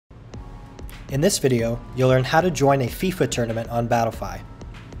In this video, you'll learn how to join a FIFA tournament on Battlefy.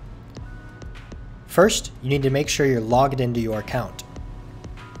 First, you need to make sure you're logged into your account.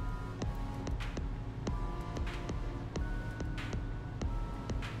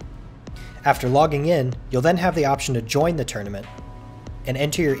 After logging in, you'll then have the option to join the tournament and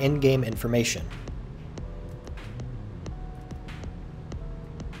enter your in-game information.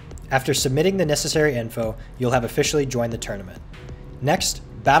 After submitting the necessary info, you'll have officially joined the tournament. Next,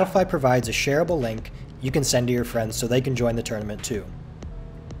 Battlefy provides a shareable link you can send to your friends so they can join the tournament too.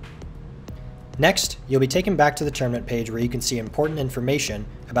 Next, you'll be taken back to the tournament page where you can see important information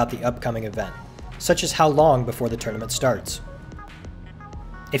about the upcoming event, such as how long before the tournament starts.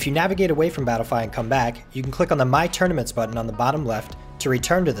 If you navigate away from Battlefy and come back, you can click on the My Tournaments button on the bottom left to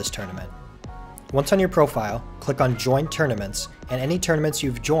return to this tournament. Once on your profile, click on Join Tournaments, and any tournaments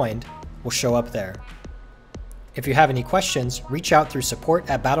you've joined will show up there. If you have any questions, reach out through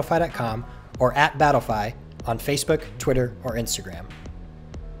support@battlefy.com or @Battlefy on Facebook, Twitter, or Instagram.